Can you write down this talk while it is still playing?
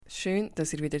Schön,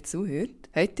 dass ihr wieder zuhört.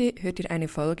 Heute hört ihr eine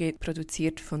Folge,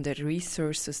 produziert von der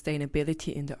Resource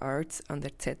Sustainability in the Arts an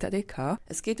der ZHDK.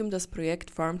 Es geht um das Projekt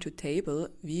Farm to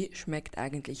Table, wie schmeckt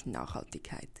eigentlich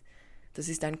Nachhaltigkeit? Das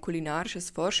ist ein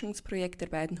kulinarisches Forschungsprojekt der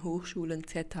beiden Hochschulen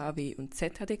ZHW und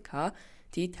ZHDK,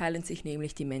 die teilen sich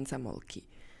nämlich die Mensa Molki.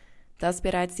 Da es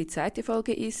bereits die zweite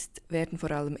Folge ist, werden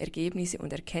vor allem Ergebnisse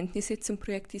und Erkenntnisse zum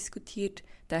Projekt diskutiert.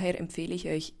 Daher empfehle ich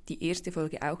euch, die erste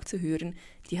Folge auch zu hören.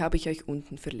 Die habe ich euch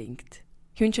unten verlinkt.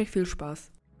 Ich wünsche euch viel Spaß.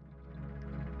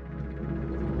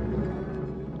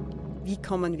 Wie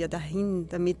kommen wir dahin,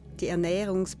 damit die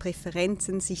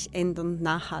Ernährungspräferenzen sich ändern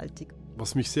nachhaltig?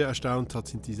 Was mich sehr erstaunt hat,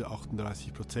 sind diese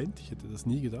 38%. Ich hätte das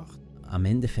nie gedacht. Am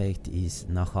Endeffekt ist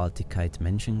Nachhaltigkeit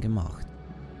menschengemacht.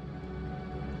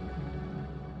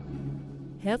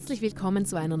 Herzlich willkommen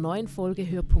zu einer neuen Folge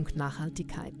Hörpunkt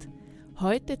Nachhaltigkeit.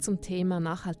 Heute zum Thema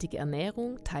nachhaltige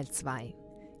Ernährung Teil 2.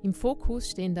 Im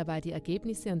Fokus stehen dabei die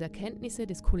Ergebnisse und Erkenntnisse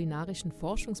des kulinarischen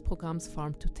Forschungsprogramms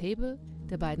Farm to Table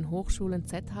der beiden Hochschulen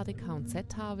ZHDK und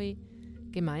ZHW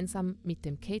gemeinsam mit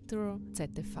dem Caterer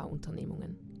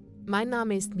ZFV-Unternehmungen. Mein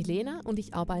Name ist Milena und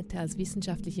ich arbeite als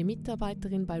wissenschaftliche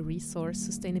Mitarbeiterin bei Resource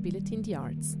Sustainability in the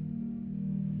Arts.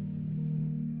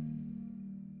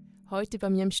 Heute bei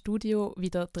mir im Studio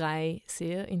wieder 3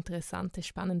 sehr interessante,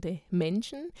 spannende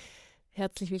Menschen.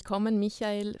 Herzlich willkommen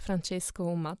Michael,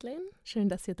 Francesco und Madeleine. Schön,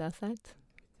 dass ihr da seid.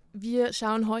 Wir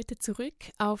schauen heute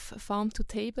zurück auf Farm to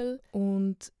Table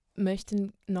und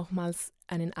möchten nochmals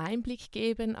einen Einblick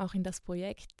geben, auch in das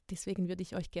Projekt. Deswegen würde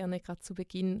ich euch gerne gerade zu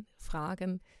Beginn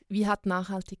fragen, wie hat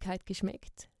Nachhaltigkeit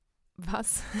geschmeckt?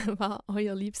 Was war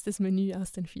euer liebstes Menü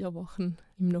aus den 4 Wochen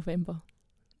im November?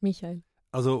 Michael?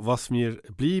 Also was mir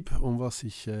blieb und was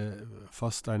ich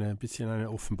fast ein bisschen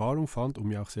eine Offenbarung fand und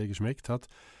mir auch sehr geschmeckt hat,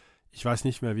 ich weiß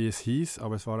nicht mehr, wie es hieß,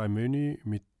 aber es war ein Menü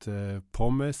mit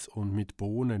Pommes und mit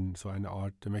Bohnen, so eine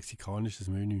Art mexikanisches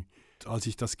Menü. Als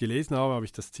ich das gelesen habe, habe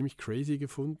ich das ziemlich crazy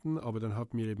gefunden, aber dann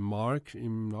hat mir eben Mark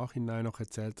im Nachhinein noch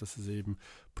erzählt, dass es eben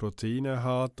Proteine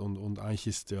hat und eigentlich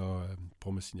ist ja,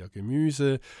 Pommes sind ja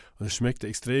Gemüse und es schmeckte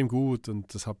extrem gut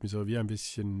und das hat mir so wie ein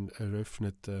bisschen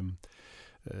eröffnet,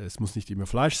 es muss nicht immer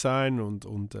Fleisch sein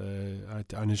und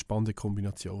eine spannende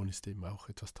Kombination ist eben auch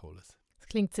etwas Tolles. Das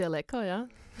klingt sehr lecker, ja.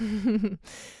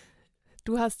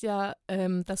 Du hast ja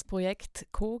das Projekt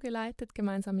co-geleitet,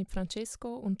 gemeinsam mit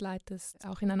Francesco und leitest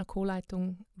auch in einer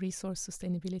Co-Leitung Resource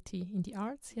Sustainability in the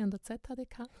Arts hier an der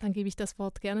ZHDK. Dann gebe ich das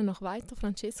Wort gerne noch weiter.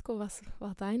 Francesco, was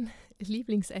war dein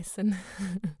Lieblingsessen?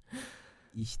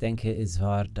 Ich denke, es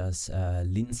war das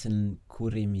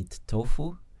Linsen-Curry mit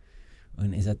Tofu.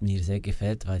 Und es hat mir sehr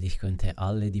gefällt, weil ich konnte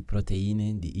alle die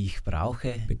Proteine, die ich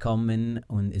brauche, bekommen.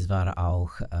 Und es war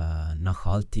auch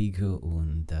nachhaltig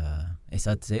und es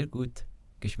hat sehr gut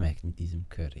geschmeckt mit diesem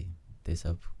Curry.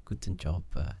 Deshalb guten Job,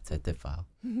 ZFV.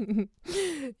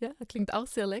 Ja, klingt auch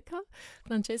sehr lecker.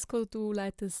 Francesco, du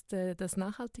leitest das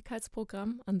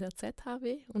Nachhaltigkeitsprogramm an der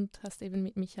ZHW und hast eben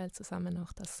mit Michael zusammen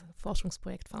auch das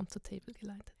Forschungsprojekt Farm to Table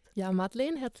geleitet. Ja,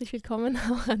 Madeleine, herzlich willkommen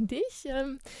auch an dich.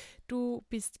 Du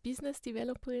bist Business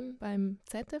Developerin beim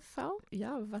ZFV.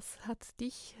 Ja, was hat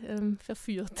dich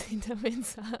verführt in der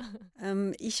Mensa?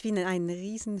 Ich bin ein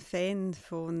Riesenfan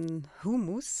von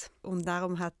Hummus und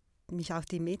darum hat mich auch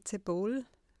die Mezebol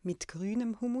mit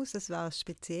grünem Hummus, das war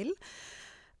speziell,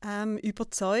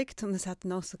 überzeugt und es hat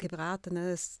noch so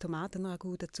gebratenes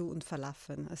Tomatenragout dazu und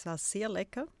Falafel. Es war sehr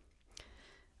lecker.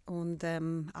 Und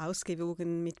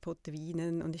ausgewogen mit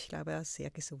Proteinen und ich glaube auch sehr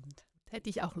gesund. Hätte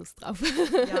ich auch Lust drauf.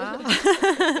 Ja.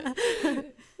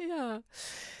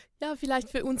 Ja, vielleicht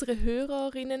für unsere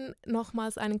Hörerinnen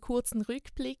nochmals einen kurzen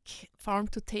Rückblick.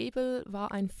 Farm to Table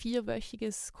war ein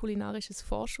 4-wöchiges kulinarisches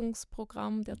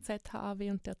Forschungsprogramm der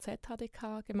ZHW und der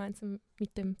ZHDK gemeinsam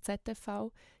mit dem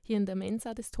ZFV hier in der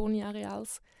Mensa des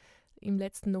Toni-Areals im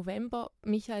letzten November.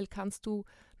 Michael, kannst du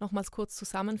nochmals kurz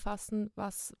zusammenfassen,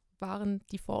 was waren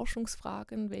die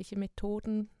Forschungsfragen? Welche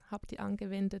Methoden habt ihr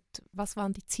angewendet? Was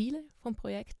waren die Ziele vom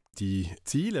Projekt? Die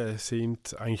Ziele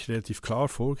sind eigentlich relativ klar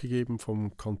vorgegeben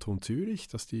vom Kanton Zürich,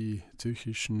 dass die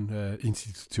zürchischen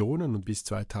Institutionen und bis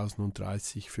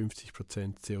 2030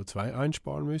 50% CO2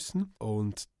 einsparen müssen.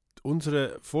 Und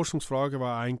unsere Forschungsfrage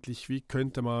war eigentlich, wie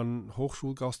könnte man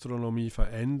Hochschulgastronomie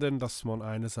verändern, dass man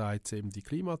einerseits eben die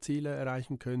Klimaziele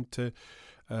erreichen könnte,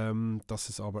 dass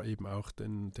es aber eben auch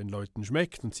den Leuten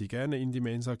schmeckt und sie gerne in die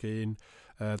Mensa gehen,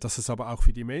 dass es aber auch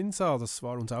für die Mensa, das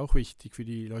war uns auch wichtig, für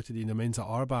die Leute, die in der Mensa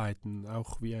arbeiten,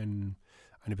 auch wie eine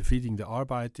befriedigende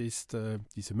Arbeit ist,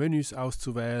 diese Menüs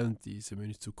auszuwählen, diese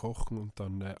Menüs zu kochen und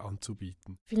dann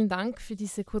anzubieten. Vielen Dank für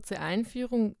diese kurze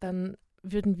Einführung. Dann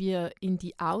würden wir in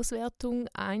die Auswertung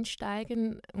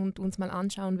einsteigen und uns mal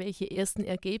anschauen, welche ersten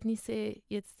Ergebnisse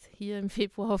jetzt hier im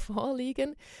Februar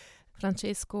vorliegen.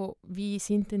 Francesco, wie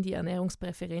sind denn die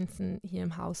Ernährungspräferenzen hier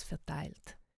im Haus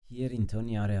verteilt? Hier in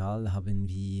Toni Areal haben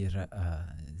wir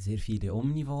sehr viele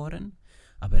Omnivoren,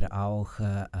 aber auch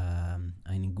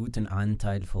einen guten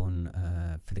Anteil von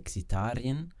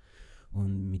Flexitarien.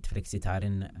 Und mit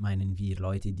Flexitarien meinen wir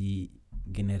Leute, die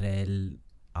generell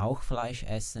auch Fleisch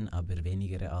essen, aber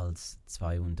weniger als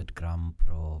 200 Gramm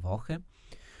pro Woche.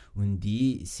 Und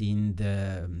die sind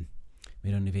mehr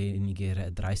oder weniger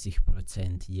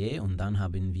 30% je. Und dann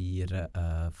haben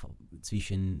wir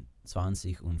zwischen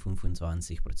 20 und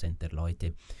 25% der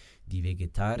Leute, die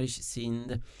vegetarisch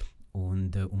sind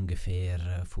und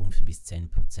ungefähr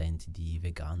 5-10%, die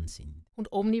vegan sind.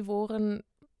 Und Omnivoren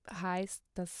heißt,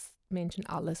 dass Menschen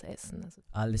alles essen? Also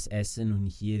alles essen, und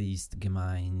hier ist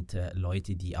gemeint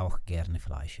Leute, die auch gerne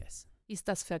Fleisch essen. ist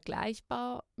das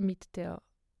vergleichbar mit der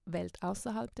Welt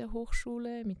außerhalb der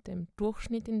Hochschule, mit dem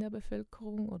Durchschnitt in der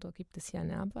Bevölkerung, oder gibt es hier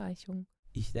eine Abweichung?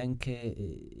 Ich denke,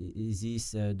 es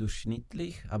ist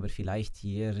durchschnittlich, aber vielleicht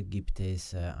hier gibt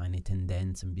es eine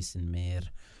Tendenz, ein bisschen mehr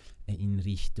in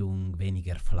Richtung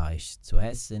weniger Fleisch zu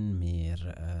essen,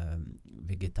 mehr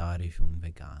vegetarisch und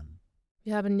vegan.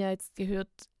 Wir haben ja jetzt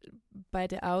gehört, bei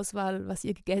der Auswahl, was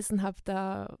ihr gegessen habt,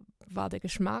 da war der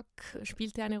Geschmack,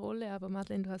 spielte eine Rolle. Aber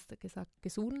Madeleine, du hast gesagt,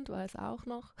 gesund war es auch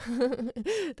noch,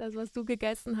 das, was du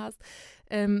gegessen hast.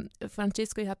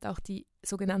 Francesco, ihr habt auch die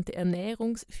sogenannte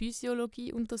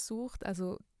Ernährungsphysiologie untersucht,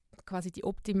 also quasi die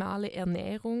optimale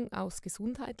Ernährung aus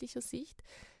gesundheitlicher Sicht.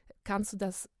 Kannst du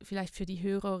das vielleicht für die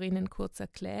Hörerinnen kurz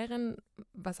erklären?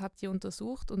 Was habt ihr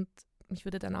untersucht? Und mich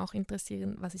würde dann auch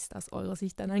interessieren, was ist aus eurer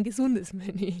Sicht dann ein gesundes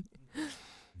Menü?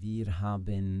 Wir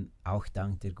haben auch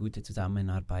dank der guten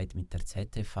Zusammenarbeit mit der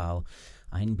ZTV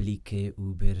Einblicke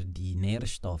über die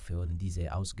Nährstoffe und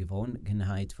diese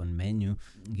Ausgewogenheit von Menü.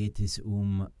 Geht es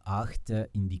um 8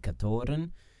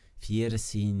 Indikatoren. 4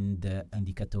 sind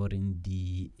Indikatoren,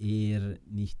 die eher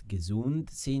nicht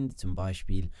gesund sind, zum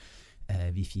Beispiel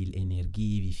wie viel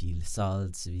Energie, wie viel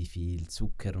Salz, wie viel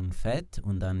Zucker und Fett,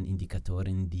 und dann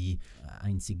Indikatoren, die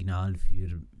ein Signal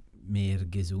für mehr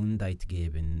Gesundheit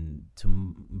geben,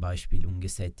 zum Beispiel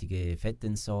ungesättigte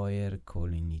Fettsäuren,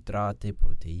 Kohlenhydrate,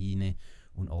 Proteine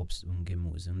und Obst und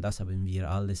Gemüse. Und das haben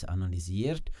wir alles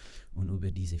analysiert, und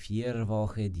über diese 4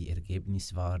 Wochen, die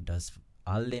Ergebnis war, dass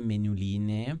alle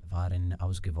Menülinien waren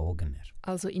ausgewogener.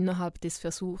 Also innerhalb des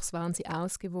Versuchs waren sie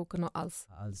ausgewogener als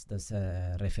das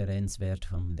Referenzwert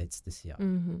vom letztes Jahr.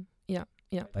 Mhm. Ja.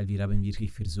 Weil wir haben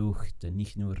wirklich versucht,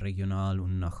 nicht nur regional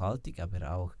und nachhaltig,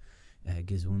 aber auch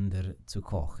gesünder zu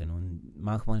kochen. Und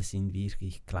manchmal sind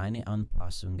wirklich kleine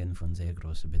Anpassungen von sehr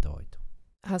großer Bedeutung.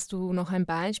 Hast du noch ein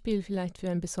Beispiel vielleicht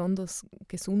für ein besonders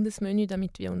gesundes Menü,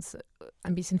 damit wir uns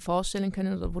ein bisschen vorstellen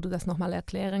können, oder wo du das nochmal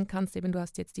erklären kannst? Eben, du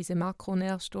hast jetzt diese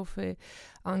Makronährstoffe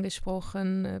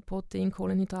angesprochen, Protein,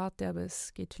 Kohlenhydrate, aber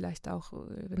es geht vielleicht auch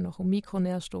noch um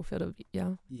Mikronährstoffe, oder wie?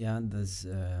 Ja. Ja, das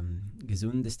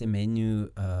gesundeste Menü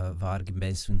war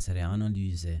gemäß unserer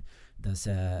Analyse das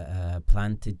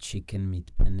Planted Chicken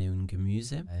mit Penne und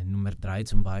Gemüse. Nummer 3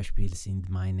 zum Beispiel sind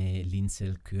meine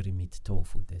Linsen-Curry mit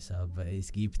Tofu. Deshalb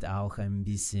es gibt auch ein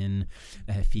bisschen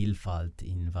Vielfalt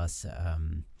in was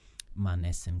man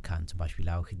essen kann. Zum Beispiel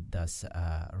auch das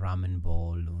Ramen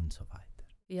Bowl und so weiter.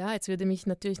 Ja, jetzt würde mich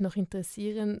natürlich noch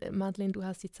interessieren, Madeleine, du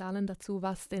hast die Zahlen dazu,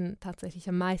 was denn tatsächlich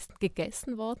am meisten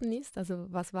gegessen worden ist. Also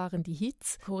was waren die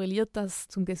Hits? Korreliert das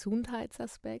zum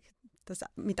Gesundheitsaspekt? Das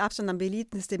mit Abstand am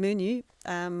beliebtesten Menü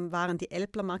waren die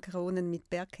Älpler-Makronen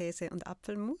mit Bergkäse und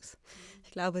Apfelmus.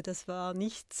 Ich glaube, das war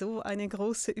nicht so eine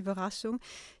große Überraschung.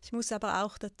 Ich muss aber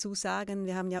auch dazu sagen,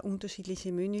 wir haben ja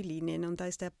unterschiedliche Menülinien und da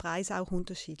ist der Preis auch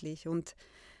unterschiedlich. Und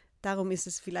darum ist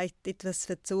es vielleicht etwas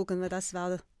verzogen, weil das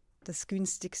war das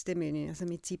günstigste Menü, also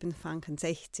mit 7,60 Franken.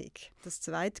 Das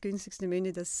zweitgünstigste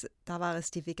Menü, da war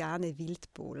es die vegane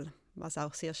Wildbowl, was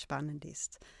auch sehr spannend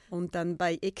ist. Und dann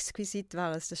bei Exquisit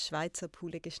war es das Schweizer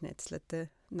Poulet-Geschnetzelte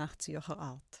nach Zürcher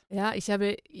Art. Ja, ich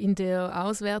habe in der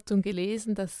Auswertung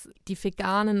gelesen, dass die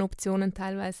veganen Optionen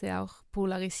teilweise auch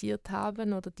polarisiert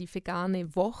haben, oder die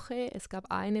vegane Woche. Es gab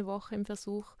eine Woche im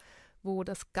Versuch, wo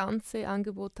das ganze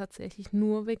Angebot tatsächlich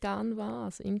nur vegan war,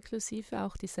 also inklusive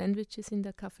auch die Sandwiches in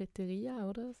der Cafeteria,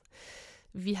 oder?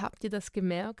 Wie habt ihr das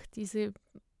gemerkt,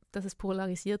 dass es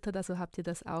polarisiert hat? Also habt ihr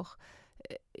das auch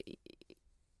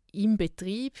im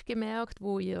Betrieb gemerkt,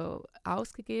 wo ihr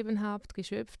ausgegeben habt,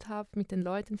 geschöpft habt, mit den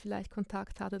Leuten vielleicht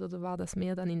Kontakt hattet, oder war das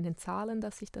mehr dann in den Zahlen,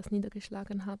 dass sich das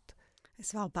niedergeschlagen hat?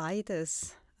 Es war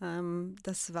beides.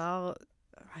 Das war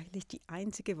eigentlich die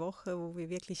einzige Woche, wo wir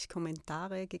wirklich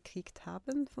Kommentare gekriegt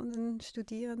haben von den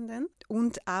Studierenden.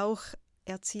 Und auch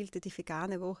erzielte die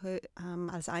vegane Woche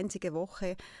als einzige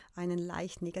Woche einen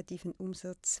leicht negativen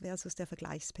Umsatz versus der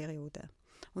Vergleichsperiode.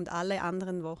 Und alle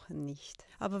anderen Wochen nicht.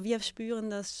 Aber wir spüren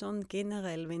das schon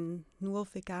generell, wenn nur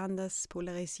vegan das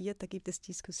polarisiert, da gibt es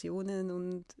Diskussionen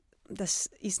und das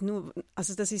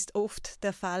ist oft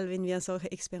der Fall, wenn wir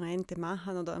solche Experimente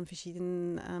machen oder an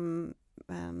verschiedenen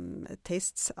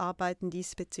Tests arbeiten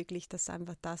diesbezüglich, dass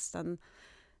einfach das dann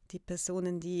die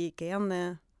Personen, die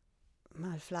gerne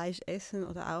mal Fleisch essen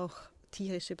oder auch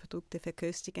tierische Produkte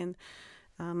verköstigen,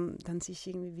 dann sich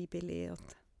irgendwie wie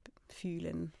belehrt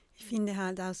fühlen. Ich finde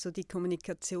halt auch so die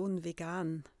Kommunikation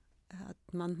vegan hat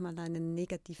manchmal einen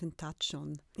negativen Touch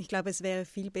schon. Ich glaube, es wäre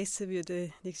viel besser,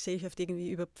 würde die Gesellschaft irgendwie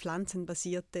über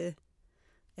pflanzenbasierte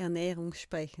Ernährung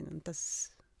sprechen. Und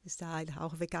das ist da halt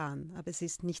auch vegan, aber es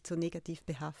ist nicht so negativ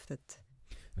behaftet.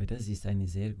 Das ist eine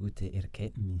sehr gute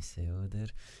Erkenntnis, oder?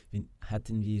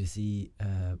 Hätten wir sie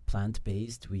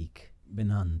Plant-Based Week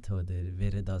benannt, oder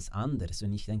wäre das anders?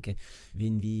 Und ich denke,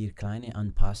 wenn wir kleine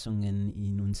Anpassungen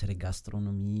in unsere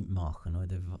Gastronomie machen,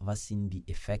 oder was sind die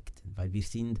Effekte? Weil wir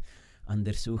sind an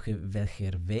der Suche,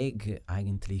 welcher Weg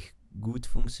eigentlich gut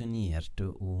funktioniert,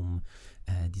 um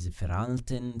diese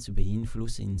Verhalten zu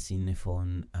beeinflussen im Sinne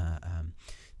von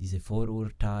diese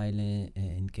Vorurteile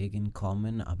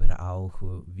entgegenkommen, aber auch,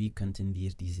 wie könnten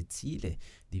wir diese Ziele,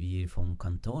 die wir vom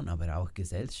Kanton, aber auch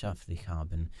gesellschaftlich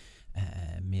haben,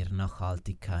 mehr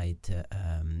Nachhaltigkeit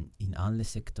in alle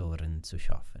Sektoren zu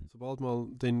schaffen. Sobald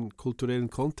man den kulturellen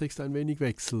Kontext ein wenig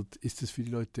wechselt, ist es für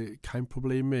die Leute kein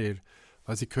Problem mehr,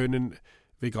 weil sie können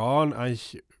vegan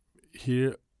eigentlich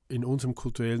hier in unserem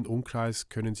kulturellen Umkreis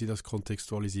können sie das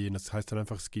kontextualisieren. Das heißt dann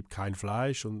einfach, es gibt kein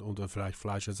Fleisch oder vielleicht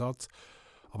Fleischersatz.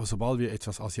 Aber sobald wir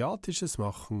etwas Asiatisches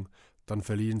machen, dann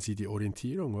verlieren sie die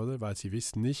Orientierung, oder? Weil sie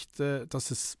wissen nicht,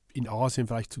 dass es in Asien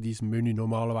vielleicht zu diesem Menü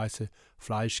normalerweise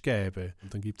Fleisch gäbe.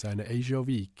 Und dann gibt es eine Asia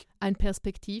Week. Ein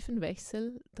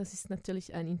Perspektivenwechsel, das ist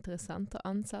natürlich ein interessanter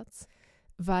Ansatz,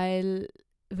 weil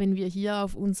wenn wir hier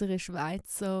auf unsere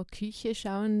Schweizer Küche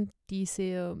schauen, die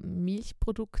sehr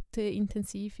Milchprodukte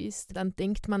intensiv ist, dann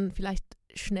denkt man vielleicht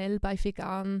schnell bei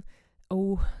vegan,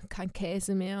 oh, kein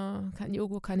Käse mehr, kein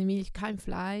Joghurt, keine Milch, kein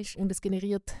Fleisch. Und es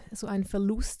generiert so ein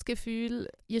Verlustgefühl.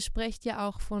 Ihr sprecht ja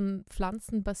auch von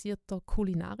pflanzenbasierter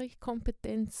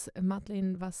Kulinarikkompetenz.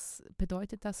 Madeleine, was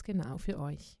bedeutet das genau für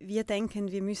euch? Wir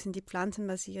denken, wir müssen die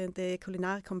pflanzenbasierte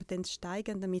Kulinarikkompetenz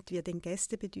steigern, damit wir den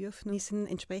Gästebedürfnissen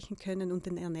entsprechen können und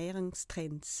den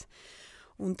Ernährungstrends.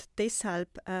 Und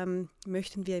deshalb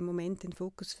möchten wir im Moment den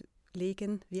Fokus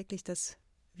legen, wirklich dass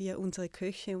wir unsere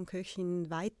Köche und Köchinnen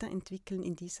weiterentwickeln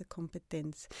in dieser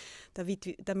Kompetenz,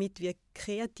 damit wir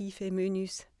kreative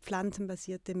Menüs,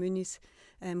 pflanzenbasierte Menüs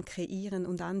kreieren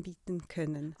und anbieten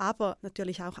können. Aber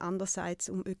natürlich auch andererseits,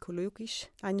 um ökologisch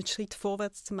einen Schritt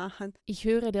vorwärts zu machen. Ich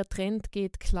höre, der Trend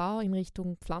geht klar in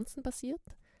Richtung pflanzenbasiert.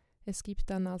 Es gibt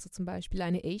dann also zum Beispiel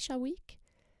eine Asia Week.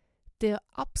 Der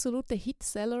absolute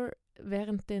Hitseller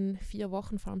während den 4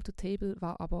 Wochen Farm to Table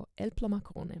war aber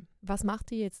Älplermakrone. Was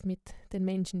macht ihr jetzt mit den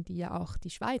Menschen, die ja auch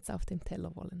die Schweiz auf dem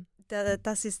Teller wollen?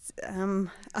 Das ist eine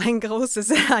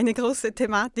große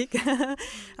Thematik,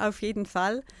 auf jeden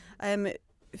Fall.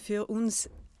 Für uns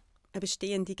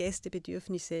bestehen die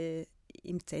Gästebedürfnisse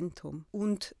im Zentrum.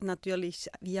 Und natürlich,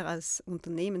 wir als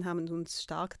Unternehmen haben uns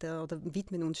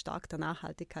widmen uns stark der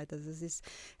Nachhaltigkeit. Also es ist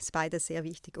beides sehr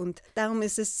wichtig. Und darum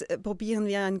probieren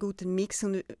wir einen guten Mix.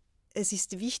 Und es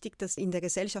ist wichtig, dass in der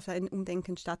Gesellschaft ein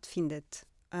Umdenken stattfindet.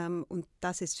 Und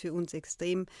das ist für uns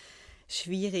extrem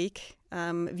schwierig.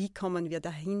 Wie kommen wir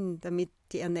dahin, damit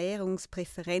die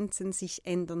Ernährungspräferenzen sich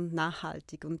ändern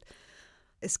nachhaltig? Und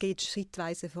es geht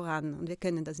schrittweise voran. Und wir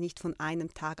können das nicht von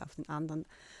einem Tag auf den anderen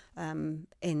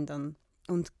ändern.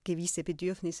 Und gewisse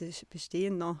Bedürfnisse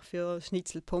bestehen noch für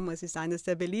Schnitzel-Pommes. Es ist eines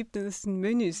der beliebtesten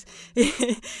Menüs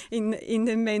in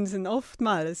den Mensen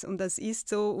oftmals. Und das ist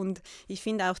so. Und ich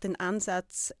finde auch den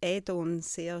Ansatz Add-on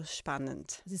sehr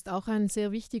spannend. Das ist auch ein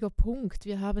sehr wichtiger Punkt.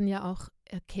 Wir haben ja auch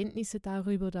Erkenntnisse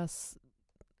darüber, dass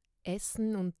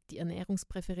Essen und die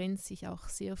Ernährungspräferenz sich auch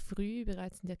sehr früh,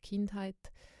 bereits in der Kindheit,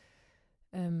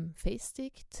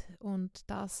 festigt, und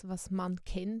das, was man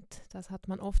kennt, das hat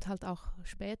man oft halt auch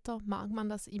später, mag man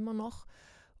das immer noch,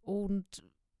 und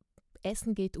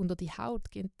Essen geht unter die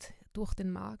Haut, geht durch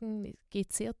den Magen,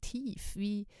 geht sehr tief.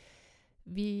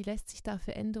 Wie lässt sich da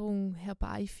Veränderung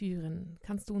herbeiführen?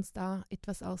 Kannst du uns da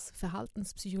etwas aus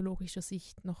verhaltenspsychologischer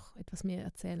Sicht noch etwas mehr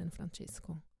erzählen,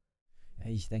 Francesco?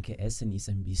 Ich denke, Essen ist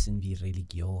ein bisschen wie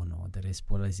Religion, oder? Es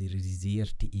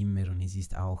polarisiert immer und es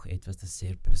ist auch etwas, das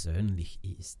sehr persönlich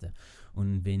ist.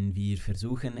 Und wenn wir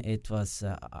versuchen, etwas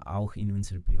auch in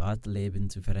unserem Privatleben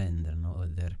zu verändern,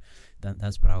 oder, dann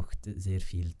das braucht sehr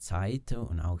viel Zeit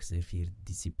und auch sehr viel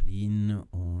Disziplin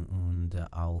und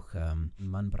auch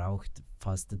man braucht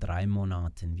fast 3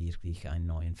 Monate wirklich ein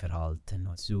neues Verhalten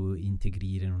zu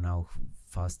integrieren und auch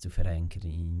fast zu verankern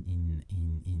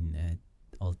in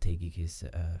alltägliches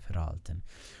Verhalten.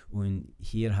 Und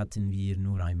hier hatten wir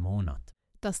nur 1 Monat.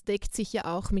 Das deckt sich ja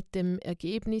auch mit dem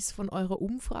Ergebnis von eurer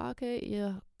Umfrage.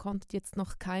 Ihr konntet jetzt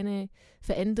noch keine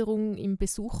Veränderung im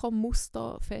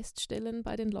Besuchermuster feststellen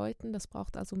bei den Leuten. Das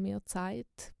braucht also mehr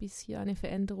Zeit, bis hier eine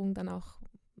Veränderung dann auch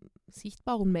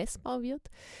sichtbar und messbar wird.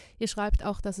 Ihr schreibt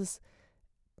auch, dass es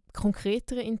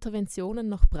konkretere Interventionen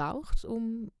noch braucht,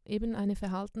 um eben eine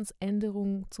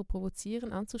Verhaltensänderung zu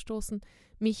provozieren, anzustoßen.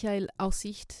 Michael, aus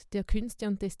Sicht der Künste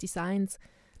und des Designs,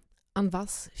 an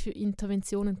was für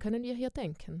Interventionen können wir hier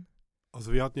denken?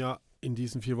 Also wir hatten ja in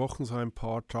diesen 4 Wochen so ein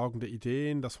paar tragende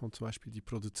Ideen, dass man zum Beispiel die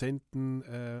Produzenten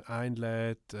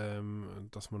einlädt,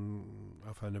 dass man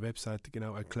auf einer Webseite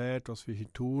genau erklärt, was wir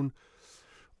hier tun.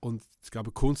 Und ich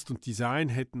glaube, Kunst und Design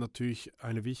hätten natürlich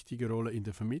eine wichtige Rolle in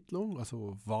der Vermittlung.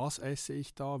 Also was esse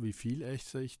ich da, wie viel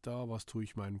esse ich da, was tue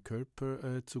ich meinem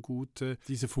Körper zugute.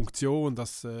 Diese Funktion,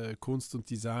 dass Kunst und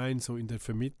Design so in der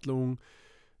Vermittlung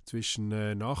zwischen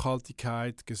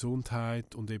Nachhaltigkeit,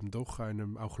 Gesundheit und eben doch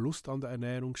einem auch Lust an der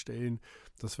Ernährung stehen,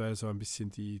 das wäre so ein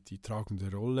bisschen die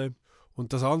tragende Rolle.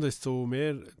 Und das andere ist so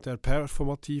mehr der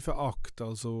performative Akt,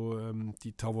 also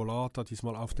die Tavolata, die es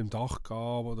mal auf dem Dach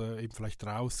gab oder eben vielleicht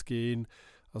rausgehen.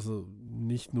 Also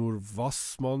nicht nur,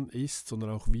 was man isst, sondern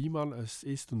auch, wie man es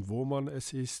isst und wo man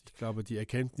es isst. Ich glaube, die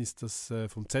Erkenntnis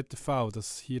vom ZFV,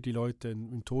 dass hier die Leute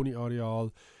im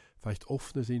Toni-Areal vielleicht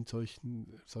offener sind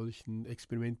solchen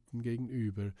Experimenten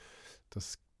gegenüber,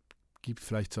 das gibt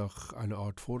vielleicht auch eine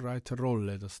Art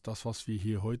Vorreiterrolle, dass das, was wir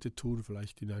hier heute tun,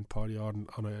 vielleicht in ein paar Jahren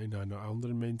in einer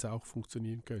anderen Mensa auch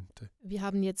funktionieren könnte. Wir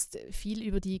haben jetzt viel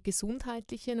über die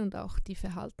gesundheitlichen und auch die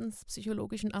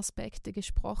verhaltenspsychologischen Aspekte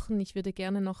gesprochen. Ich würde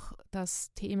gerne noch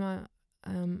das Thema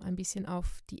ein bisschen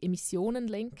auf die Emissionen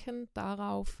lenken,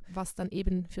 darauf, was dann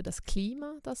eben für das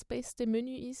Klima das beste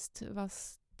Menü ist,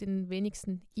 was den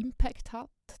wenigsten Impact hat.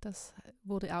 Das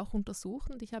wurde auch untersucht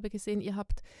und ich habe gesehen, ihr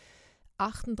habt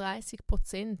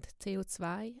 38%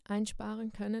 CO2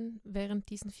 einsparen können während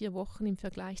diesen 4 Wochen im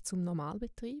Vergleich zum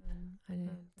Normalbetrieb.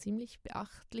 Eine ziemlich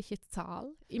beachtliche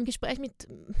Zahl. Im Gespräch mit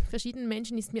verschiedenen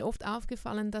Menschen ist mir oft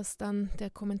aufgefallen, dass dann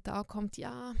der Kommentar kommt,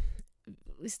 ja,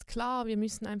 ist klar, wir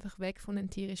müssen einfach weg von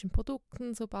den tierischen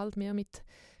Produkten. Sobald mehr mit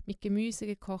Gemüse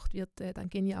gekocht wird, dann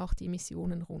gehen ja auch die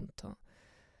Emissionen runter.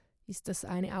 Ist das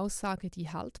eine Aussage,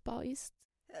 die haltbar ist?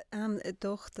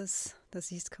 Doch, das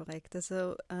ist korrekt.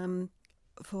 Also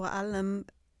vor allem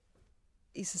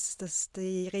ist es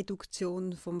die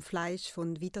Reduktion vom Fleisch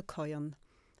von Wiederkäuern.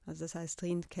 Also das heißt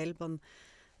Rind, Kälbern,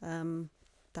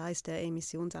 da ist der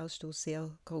Emissionsausstoß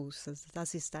sehr groß. Also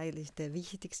das ist eigentlich der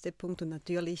wichtigste Punkt und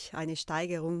natürlich eine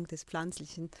Steigerung des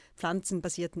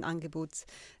pflanzenbasierten Angebots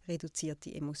reduziert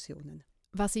die Emissionen.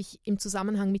 Was ich im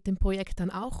Zusammenhang mit dem Projekt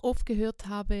dann auch oft gehört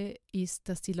habe, ist,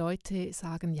 dass die Leute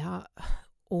sagen, ja,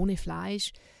 ohne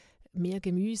Fleisch, mehr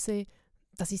Gemüse,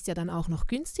 das ist ja dann auch noch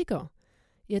günstiger.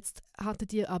 Jetzt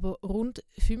hattet ihr aber rund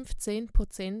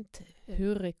 15%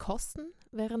 höhere Kosten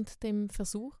während dem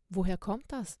Versuch. Woher kommt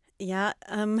das? Ja,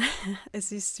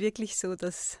 es ist wirklich so,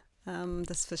 dass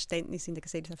das Verständnis in der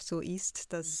Gesellschaft so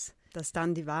ist, dass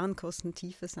dann die Warenkosten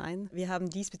tiefer sein. Wir haben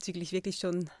diesbezüglich wirklich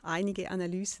schon einige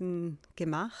Analysen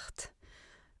gemacht,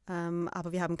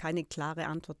 aber wir haben keine klare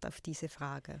Antwort auf diese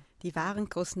Frage. Die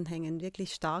Warenkosten hängen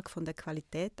wirklich stark von der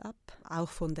Qualität ab, auch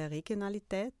von der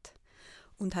Regionalität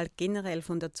und halt generell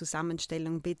von der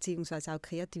Zusammenstellung bzw. auch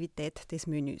Kreativität des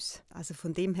Menüs. Also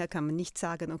von dem her kann man nicht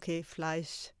sagen, okay,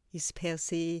 Fleisch ist per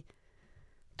se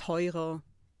teurer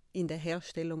in der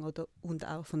Herstellung und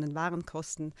auch von den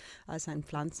Warenkosten als ein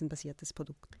pflanzenbasiertes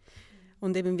Produkt.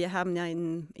 Und eben wir haben ja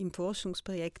im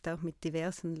Forschungsprojekt auch mit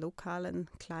diversen lokalen,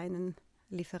 kleinen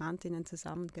Lieferantinnen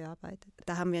zusammengearbeitet.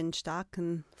 Da haben wir einen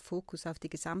starken Fokus auf die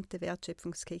gesamte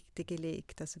Wertschöpfungskette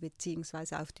gelegt, also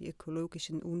beziehungsweise auf die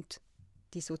ökologischen und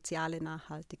die soziale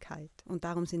Nachhaltigkeit. Und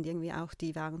darum sind irgendwie auch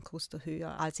die Warenkosten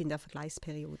höher als in der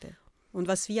Vergleichsperiode. Und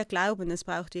was wir glauben, es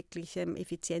braucht wirklich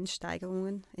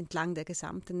Effizienzsteigerungen entlang der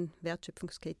gesamten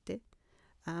Wertschöpfungskette,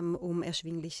 um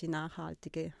erschwingliche,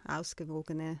 nachhaltige,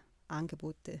 ausgewogene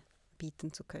Angebote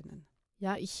bieten zu können.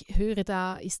 Ja, ich höre,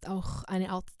 da ist auch eine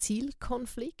Art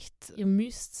Zielkonflikt. Ihr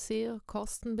müsst sehr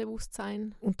kostenbewusst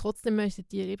sein und trotzdem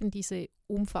möchtet ihr eben diese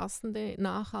umfassende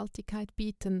Nachhaltigkeit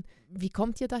bieten. Wie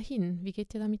kommt ihr dahin? Wie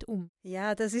geht ihr damit um?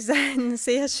 Ja, das ist ein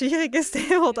sehr schwieriges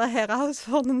oder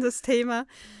herausforderndes Thema.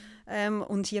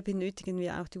 Und hier benötigen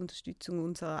wir auch die Unterstützung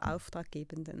unserer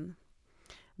Auftraggebenden.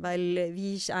 Weil,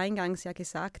 wie ich eingangs ja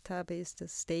gesagt habe, ist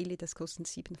das Daily, das kostet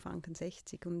 7,60 Franken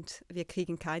und wir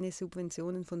kriegen keine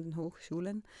Subventionen von den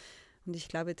Hochschulen. Und ich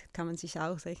glaube, da kann man sich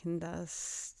ausrechnen,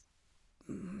 dass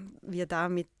wir da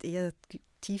mit eher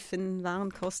tiefen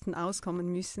Warenkosten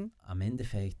auskommen müssen. Am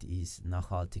Endeffekt ist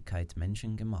Nachhaltigkeit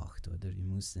menschengemacht, oder? Wir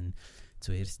müssen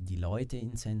zuerst die Leute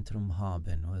im Zentrum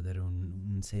haben, oder?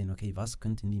 Und sehen, okay, was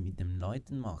könnten die mit den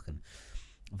Leuten machen?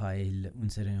 Weil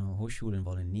unsere Hochschulen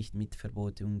wollen nicht mit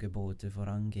Verbote und Gebote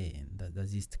vorangehen.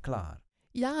 Das ist klar.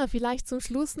 Ja, vielleicht zum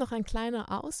Schluss noch ein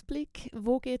kleiner Ausblick.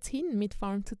 Wo geht's hin mit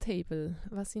Farm to Table?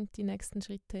 Was sind die nächsten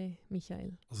Schritte,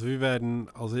 Michael? Also wir werden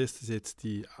als erstes jetzt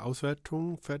die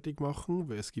Auswertung fertig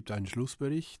machen. Es gibt einen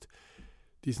Schlussbericht.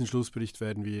 Diesen Schlussbericht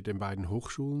werden wir den beiden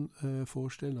Hochschulen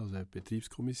vorstellen, also der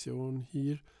Betriebskommission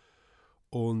hier.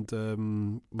 Und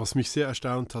was mich sehr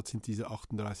erstaunt hat, sind diese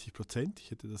 38%.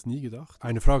 Ich hätte das nie gedacht.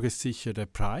 Eine Frage ist sicher der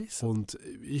Preis. Und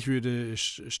ich würde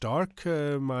stark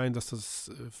meinen, dass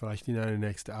das vielleicht in eine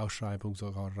nächste Ausschreibung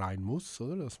sogar rein muss,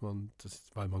 oder?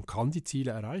 Weil man kann die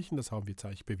Ziele erreichen, das haben wir jetzt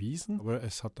eigentlich bewiesen. Aber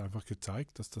es hat einfach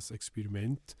gezeigt, dass das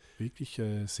Experiment wirklich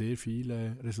sehr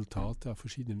viele Resultate auf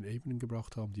verschiedenen Ebenen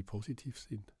gebracht haben, die positiv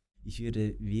sind. Ich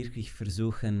würde wirklich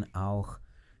versuchen, auch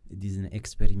diesen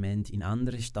Experiment in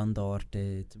andere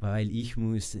Standorte, weil ich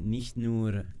muss nicht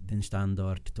nur den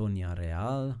Standort Tonia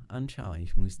Real anschauen,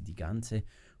 ich muss die ganze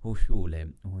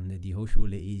Hochschule, und die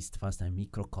Hochschule ist fast ein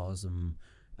Mikrokosm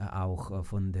auch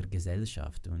von der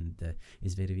Gesellschaft, und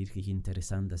es wäre wirklich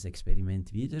interessant, das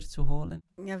Experiment wiederzuholen.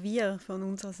 Ja, wir von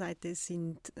unserer Seite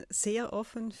sind sehr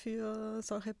offen für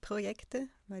solche Projekte,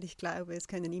 weil ich glaube, es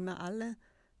können immer alle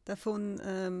davon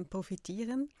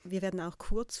profitieren. Wir werden auch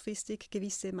kurzfristig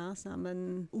gewisse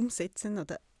Maßnahmen umsetzen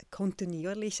oder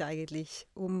kontinuierlich eigentlich,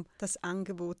 um das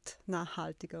Angebot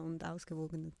nachhaltiger und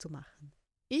ausgewogener zu machen.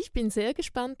 Ich bin sehr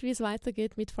gespannt, wie es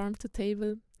weitergeht mit Farm to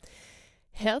Table.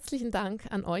 Herzlichen Dank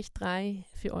an euch drei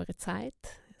für eure Zeit.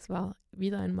 Es war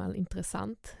wieder einmal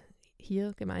interessant,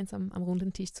 hier gemeinsam am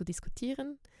runden Tisch zu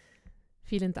diskutieren.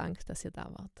 Vielen Dank, dass ihr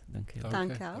da wart. Danke.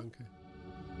 Danke auch. Danke.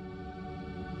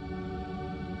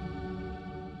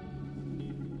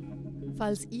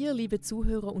 Falls ihr, liebe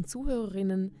Zuhörer und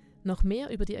Zuhörerinnen, noch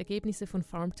mehr über die Ergebnisse von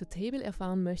Farm to Table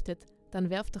erfahren möchtet, dann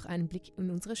werft doch einen Blick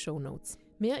in unsere Shownotes.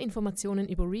 Mehr Informationen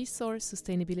über Resource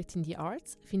Sustainability in the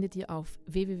Arts findet ihr auf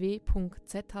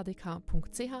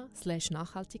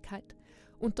www.zhdk.ch/Nachhaltigkeit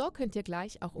und dort könnt ihr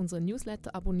gleich auch unseren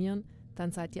Newsletter abonnieren,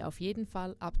 dann seid ihr auf jeden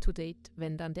Fall up to date,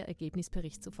 wenn dann der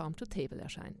Ergebnisbericht zu Farm to Table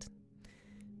erscheint.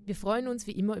 Wir freuen uns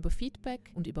wie immer über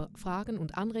Feedback und über Fragen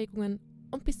und Anregungen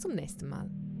und bis zum nächsten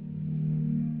Mal.